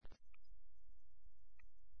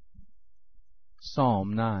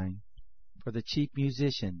Psalm 9. For the chief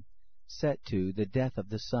musician, set to the death of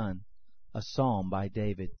the Son, a psalm by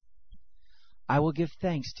David. I will give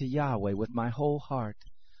thanks to Yahweh with my whole heart.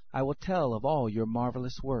 I will tell of all your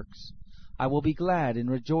marvelous works. I will be glad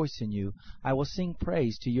and rejoice in you. I will sing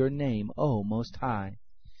praise to your name, O Most High.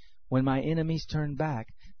 When my enemies turn back,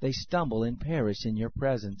 they stumble and perish in your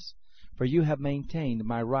presence. For you have maintained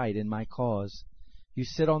my right and my cause. You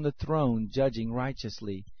sit on the throne judging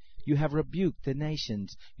righteously. You have rebuked the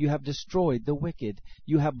nations. You have destroyed the wicked.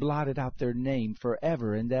 You have blotted out their name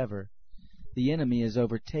forever and ever. The enemy is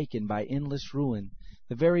overtaken by endless ruin.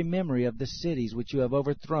 The very memory of the cities which you have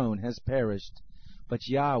overthrown has perished. But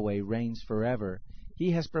Yahweh reigns forever.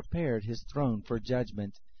 He has prepared his throne for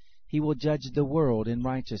judgment. He will judge the world in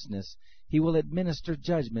righteousness. He will administer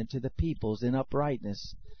judgment to the peoples in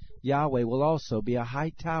uprightness. Yahweh will also be a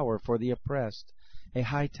high tower for the oppressed, a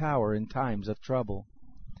high tower in times of trouble.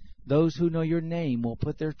 Those who know your name will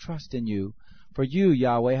put their trust in you, for you,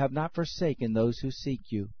 Yahweh, have not forsaken those who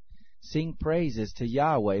seek you. Sing praises to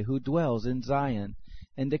Yahweh who dwells in Zion,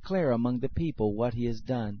 and declare among the people what he has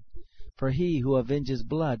done. For he who avenges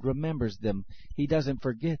blood remembers them. He doesn't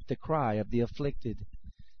forget the cry of the afflicted.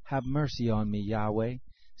 Have mercy on me, Yahweh.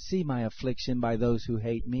 See my affliction by those who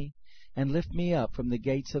hate me, and lift me up from the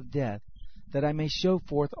gates of death, that I may show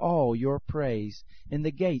forth all your praise. In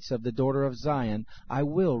the gates of the daughter of Zion I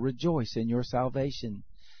will rejoice in your salvation.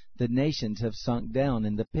 The nations have sunk down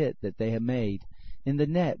in the pit that they have made. In the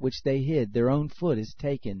net which they hid their own foot is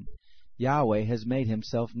taken. Yahweh has made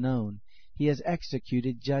himself known. He has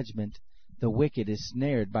executed judgment. The wicked is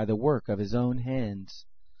snared by the work of his own hands.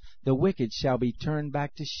 The wicked shall be turned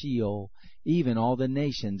back to Sheol, even all the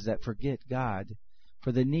nations that forget God.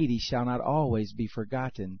 For the needy shall not always be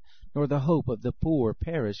forgotten, nor the hope of the poor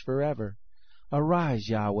perish forever. Arise,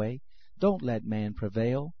 Yahweh, don't let man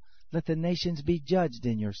prevail. Let the nations be judged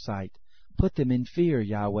in your sight. Put them in fear,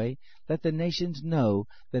 Yahweh. Let the nations know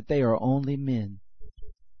that they are only men.